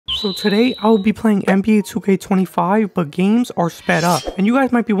So today I will be playing NBA 2K25, but games are sped up. And you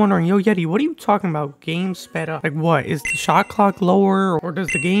guys might be wondering, yo Yeti, what are you talking about? Games sped up? Like what? Is the shot clock lower, or does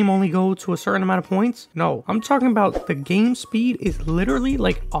the game only go to a certain amount of points? No, I'm talking about the game speed is literally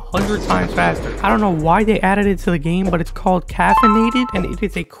like 100 times faster. I don't know why they added it to the game, but it's called caffeinated, and it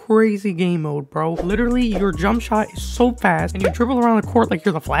is a crazy game mode, bro. Literally, your jump shot is so fast, and you dribble around the court like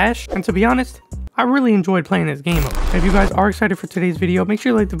you're the Flash. And to be honest, I really enjoyed playing this game mode. If you guys are excited for today's video, make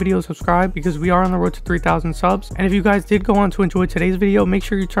sure you like the video and subscribe because we are on the road to 3,000 subs. And if you guys did go on to enjoy today's video, make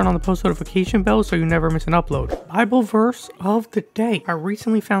sure you turn on the post notification bell so you never miss an upload. Bible verse of the day. I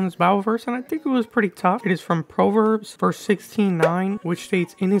recently found this Bible verse and I think it was pretty tough. It is from Proverbs verse 16:9, which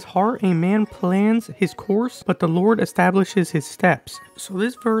states, "In his heart a man plans his course, but the Lord establishes his steps." So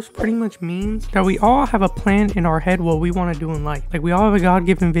this verse pretty much means that we all have a plan in our head what we want to do in life. Like we all have a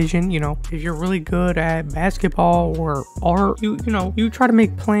God-given vision, you know. If you're really good at basketball or art, you try to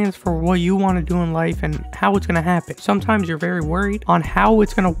make plans for what you want to do in life and how it's going to happen. Sometimes you're very worried on how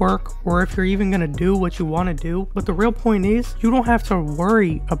it's going to work or if you're even going to do what you want to do. But the real point is you don't have to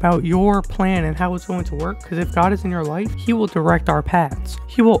worry about your plan and how it's going to work, because if God is in your life, he will direct our paths.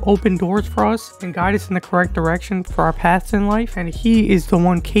 He will open doors for us and guide us in the correct direction for our paths in life, and he is the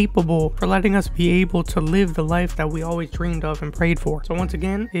one capable for letting us be able to live the life that we always dreamed of and prayed for. So once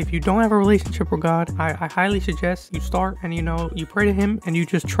again, if you don't have a relationship with God, I highly suggest you start and you pray to him and you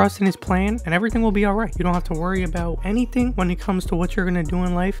just trust in his plan, and everything will be all right. You don't have to worry about anything when it comes to what you're going to do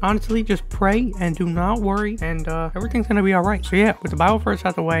in life. Honestly, just pray and do not worry, and everything's going to be all right. So yeah, with the Bible verse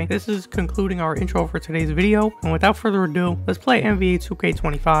out the way, this is concluding our intro for today's video, and without further ado, let's play NBA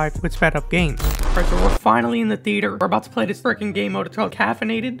 2K25 with sped up games. Alright, so we're finally in the theater. We're about to play this freaking game mode. It's called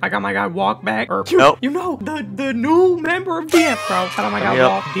Caffeinated. I got my guy Walq back, or you know, the new member of DF, bro. Got my guy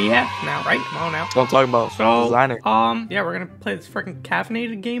Walq. DF now, right? Come on now. That's what I'm talking about. So, designer. Yeah, we're gonna play this freaking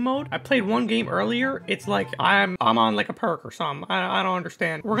caffeinated game mode. I played one game earlier. It's like I'm on like a perk or something. I don't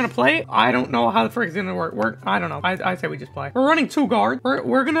understand. We're gonna play. I don't know how the frick is gonna work. I don't know. I say we just play. We're running two guards.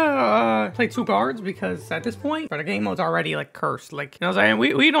 We're gonna play two guards because at this point, the game mode's already like cursed. Like, you know what I'm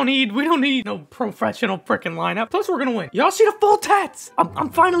saying? We don't need no professional freaking lineup. Plus, we're gonna win. Y'all see the full tats? I'm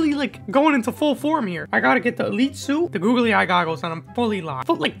finally like going into full form here. I gotta get the elite suit, the googly eye goggles, and I'm fully locked.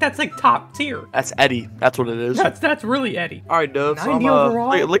 Like that's like top tier. That's Eddie. That's what it is. That's really Eddie. All right, dude. 90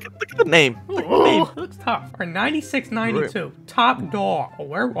 overall. Look at the name. Look at the name. It looks tough. Or 96-92. Top dog.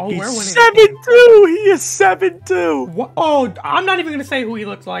 We're winning. 7'2". He is 7'2". What? Oh, I'm not even gonna say who he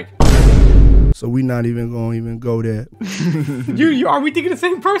looks like. So we not even gonna go there. Are we thinking the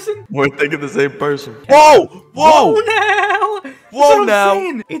same person? We're thinking the same person. Whoa! Whoa! Whoa now! Whoa now!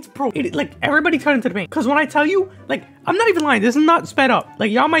 Saying. It's pro. Like everybody turn into the main. Because when I tell you, like, I'm not even lying. This is not sped up. Like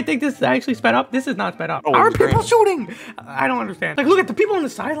y'all might think this is actually sped up. This is not sped up. Oh, How are people shooting? I don't understand. Like, look at the people on the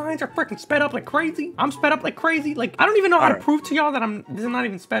sidelines are freaking sped up like crazy. I'm sped up like crazy. Like, I don't even know how to prove to y'all that this is not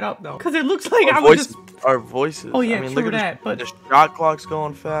even sped up though. Because it looks like our voices. Oh yeah, I mean, true look that. at But the shot clock's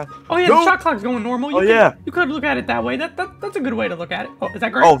going fast. Oh yeah, the shot clock's going normal. You could look at it that way. That's a good way to look at it. Oh, is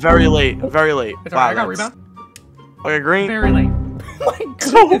that great? Oh, very late. Very late. It's alright. I got rebound. Okay, green. Very late. Oh my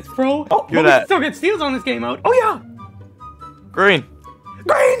goodness, bro. Oh, we can still get steals on this game mode. Oh yeah. Green.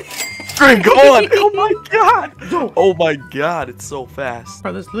 Green. Green, go on. Oh my god. Oh my god, it's so fast.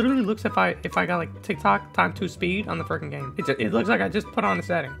 Bro, this literally looks if I got like TikTok ×2 speed on the freaking game. It looks like I just put on a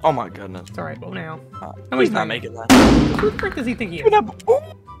setting. Oh my goodness. It's alright. Whoa now. No, he's not making that. Who the frick does he think he is?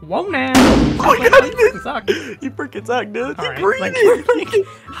 Whoa now. Oh my god, he suck. You freaking suck, dude. Like,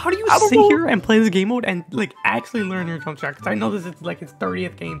 how do you sit here and play this game mode and like actually learn your jump shot? Because I know this is like his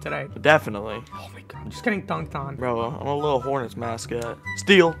 30th game today. Definitely. Oh my god, I'm just getting dunked on. Bro, I'm a little Hornets mascot.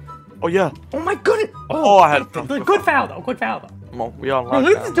 Steal. Oh yeah. Oh my goodness. Oh, I had a good foul though. Good foul though. Come on, we all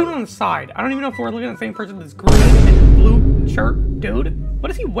look at this dude on the side. I don't even know if we're looking at the same person. This green and blue shirt, dude. What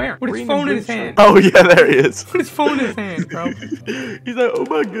is he wearing? With his phone in his hand. Oh yeah, there he is. With his phone in his hand, bro. He's like, oh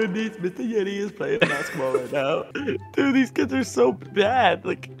my goodness, Mr.Yeti is playing basketball right now. Dude, these kids are so bad.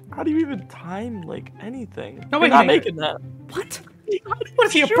 Like, how do you even time like anything? No, wait, not making that. What? What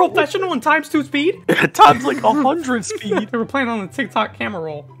is he, a professional in ×2 speed? Times like 100 speed. They were playing on the TikTok camera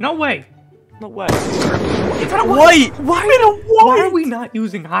roll. No way. No way. It's a white. Why are we not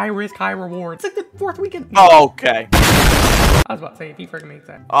using high risk, high reward? It's like the 4th weekend. Oh, okay. I was about to say, if he freaking makes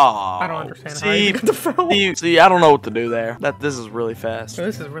that. Oh. I don't understand how he got the foul. See, I don't know what to do there. This is really fast. So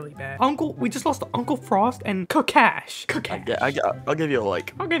this is really bad. We just lost to Uncle Frost and Kakash. I'll give you a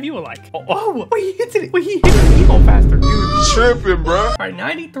like. I'll give you a like. Oh, wait, he hits it. Wait, he hit the Evo faster. You're tripping, bro. All right,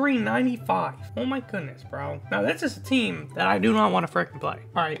 93-95. Oh my goodness, bro. Now that's just a team that I do not want to freaking play.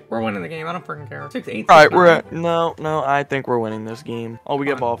 All right, we're winning the game. I don't freaking care. 6-8. All right, we're No, I think we're winning this game. Oh, we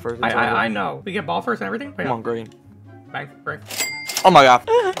get ball first. I know. We get ball first and everything? Come on, green. Bang, green. Oh my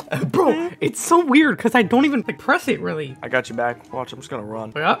god. Bro, it's so weird because I don't even like, press it really. I got you back. Watch, I'm just gonna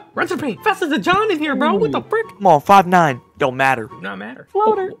run. Yeah, run to paint. Faster than John in here, bro. What the frick? Come on, 5'9". Don't matter. Do not matter.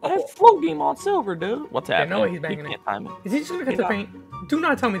 Floater. I have float game on silver, dude. What's happening? no way he's banging it. Is he just gonna cut the paint? Do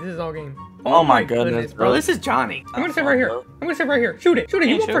not tell me this is all game. Oh my goodness, bro. This is Johnny. I'm gonna sit right here. I'm gonna sit right here. Shoot it. Shoot it.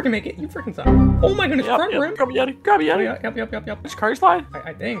 You won't freaking make it. You freaking suck. Oh my goodness. Front rim. Grab a Yeti. Grab a Yeti. Yep. Which car slide?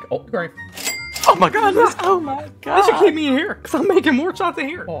 I think. Oh, great. Oh my god. Oh my god. They should keep me in here because I'm making more shots in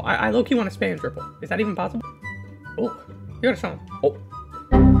here. Oh, I low-key want to spam triple. Is that even possible? Oh, you gotta show him. Oh.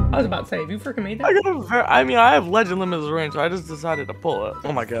 I was about to say, have you freaking made that? I have legend limitless range, so I just decided to pull it.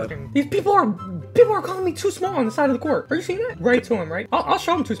 Oh my god. These people are calling me too small on the side of the court. Are you seeing that? Right to him, right? I'll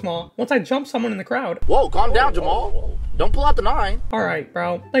show him too small once I jump someone in the crowd. Whoa, calm down, Jamal. Don't pull out the 9. All right,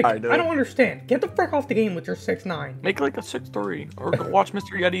 bro. Like, I don't understand. Get the frick off the game with your 6'9". Make like a 6'3", or go watch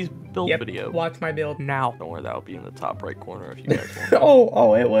Mr. Yeti's build video. Watch my build now. Don't worry, that'll be in the top right corner if you guys want.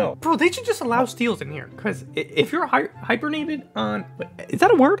 Oh, it will. Bro, they should just allow steals in here, because if you're hibernated on... Is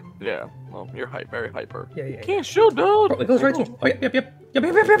that a word? Yeah. Well, you're very hyper. Yeah. Can't shoot, dude. Bro, it goes right to him. Oh, yep.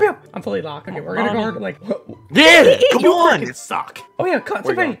 I'm fully locked. Okay, we're gonna guard like. Yeah, come on. You suck. Oh yeah, cut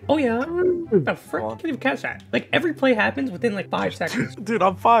the paint. Oh yeah. The frick? Can't even catch that. Like every play happens within like 5 seconds. Dude,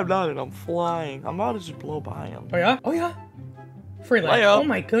 I'm 5'9" and I'm flying. I'm about to just blow by him. Oh yeah. Free layup. Oh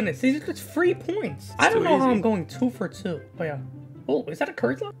my goodness, these are just free points. I don't know how I'm going 2 for 2. Oh yeah. Oh, is that a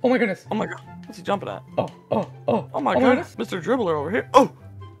curry slap? Oh my goodness. Oh my god. What's he jumping at? Oh my goodness. Mr. Dribbler over here. Oh.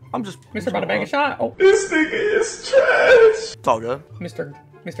 I'm just... Mr. about to bang a shot. Oh. This nigga is trash. It's all good. Mr.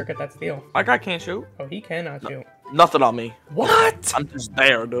 get that steal. My guy can't shoot. Oh, he cannot shoot. Nothing on me. What? I'm just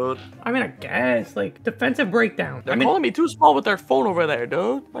there, dude. I mean, I guess. Like, defensive breakdown. They're calling me too small with their phone over there,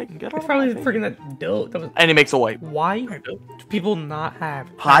 dude. Like, get It's probably freaking that dope. And he makes a wipe. Why do people not have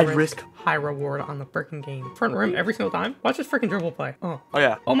high risk, high reward on the freaking game? Front rim every single time? Watch this freaking dribble play. Oh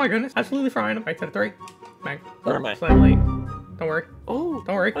yeah. Oh my goodness. Absolutely frying him. Right to the 3. Bang. Where Slightly. Don't worry. Oh.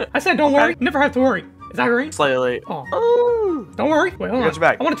 Don't worry. I said don't worry. Never have to worry. Is that green? Slightly late. Oh. Don't worry. Wait, hold on. Get your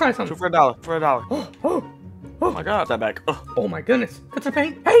back. I want to try something. 2 for $1. For $1. Oh my god, that back. Oh my goodness. Cut the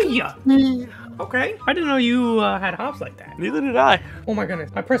paint. Hey! Okay. I didn't know you had hops like that. Neither did I. Oh my goodness.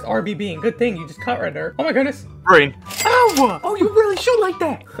 I pressed RBB and good thing you just cut right there. Oh my goodness. Green. Ow! Oh, you really shoot like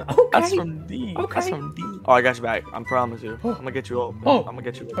that. Okay. That's from D. Okay. That's from D. Oh, I got you back. I promise you. I'm gonna get you open. Oh. I'm gonna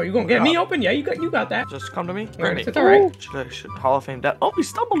get you open. Oh, you gonna get me open? Yeah, you got that. Just come to me. Alright, it's alright. Should Hall of Fame that. Oh, he's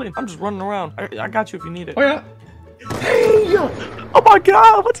stumbling. I'm just running around. I got you if you need it. Oh yeah. Hey! Oh my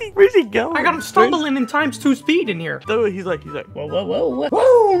god, where's he going? I got him stumbling in ×2 speed in here. Dude, he's like,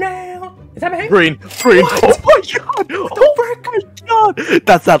 whoa now. Is that bang? Green. What? Oh my god. Oh my god.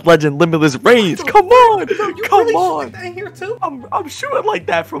 That's that legend limitless range. Come on. Come on. Shoot that here too? I'm shooting like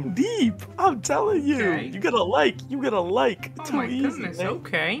that from deep. I'm telling you. Okay. You gotta like. Oh Too my easy, goodness, man.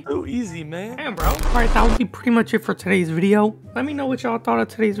 okay. Too easy, man. Damn, bro. Alright, that would be pretty much it for today's video. Let me know what y'all thought of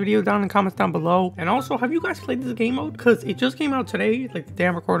today's video down in the comments down below. And also, have you guys played this game mode? Because it just came out today. Like, the day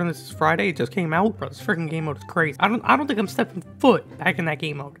I'm recording this is Friday. It just came out. Bro, this freaking game mode is crazy. I don't think I'm stepping foot back in that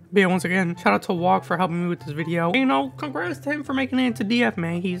game mode. But yeah, once again, shout out to Walq for helping me with this video. And, you know, congrats to him for making it into DF,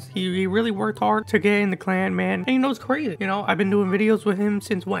 man. He really worked hard to get in the clan, man. And you know, it's crazy. You know, I've been doing videos with him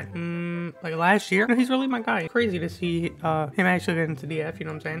since when? Like last year. He's really my guy. Crazy to see him actually get into DF, you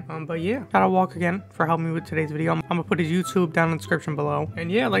know what I'm saying? But yeah, shout out Walq again for helping me with today's video. I'm gonna put his YouTube down in the description below.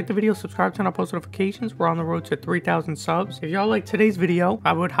 And yeah, like the video, subscribe, turn on post notifications. We're on the road to 3,000 subs. If y'all like today's video,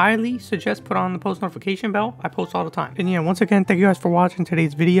 I would highly suggest put on the post notification bell. I post all the time. And yeah, once again, thank you guys for watching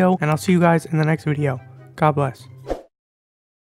today's video, and I'll see you guys in the next video. God bless.